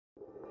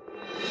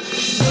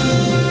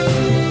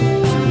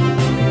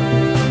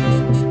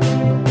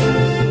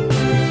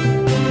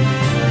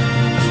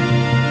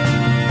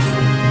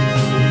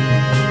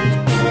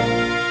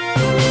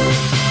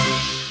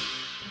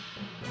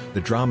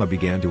The drama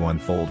began to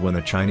unfold when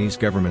the Chinese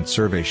government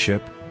survey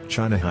ship,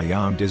 China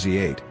Haiyang Dizzy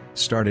 8,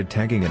 started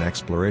tagging an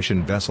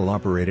exploration vessel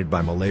operated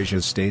by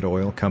Malaysia's state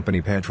oil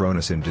company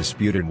Petronas in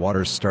disputed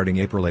waters starting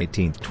April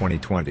 18,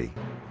 2020.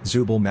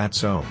 Zubul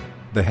Matsom,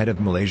 the head of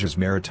Malaysia's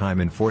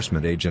Maritime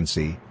Enforcement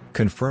Agency,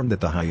 confirmed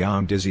that the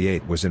Haiyang Dizzy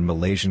 8 was in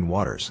Malaysian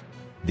waters.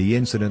 The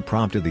incident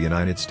prompted the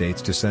United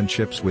States to send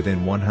ships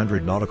within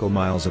 100 nautical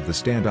miles of the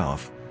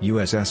Standoff,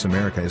 USS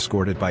America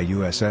escorted by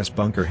USS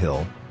Bunker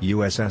Hill,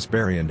 USS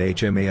Barry and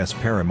HMAS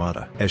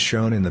Parramatta. As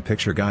shown in the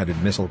picture, guided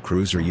missile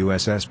cruiser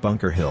USS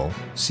Bunker Hill,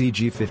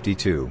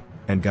 CG-52,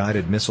 and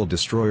guided missile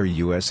destroyer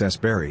USS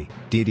Barry,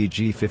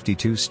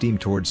 DDG-52 steamed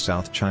towards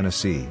South China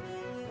Sea.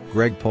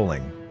 Greg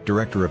Poling,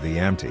 director of the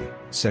AMT,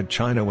 said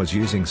China was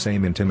using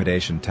same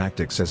intimidation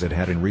tactics as it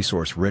had in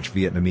resource-rich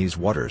Vietnamese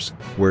waters,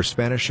 where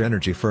Spanish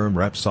energy firm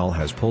Repsol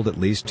has pulled at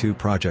least 2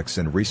 projects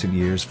in recent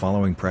years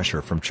following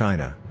pressure from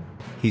China.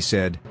 He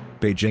said,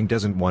 "Beijing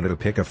doesn't want to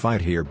pick a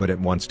fight here, but it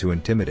wants to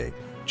intimidate.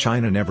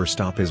 China never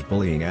stop his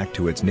bullying act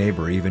to its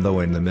neighbor even though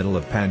in the middle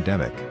of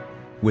pandemic."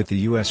 With the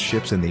US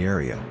ships in the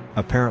area,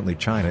 apparently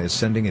China is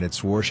sending in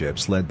its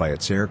warships led by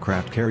its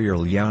aircraft carrier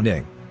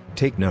Liaoning.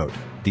 Take note,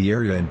 the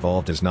area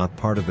involved is not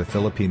part of the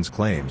Philippines'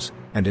 claims,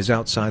 and is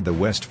outside the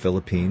West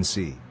Philippine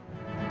Sea.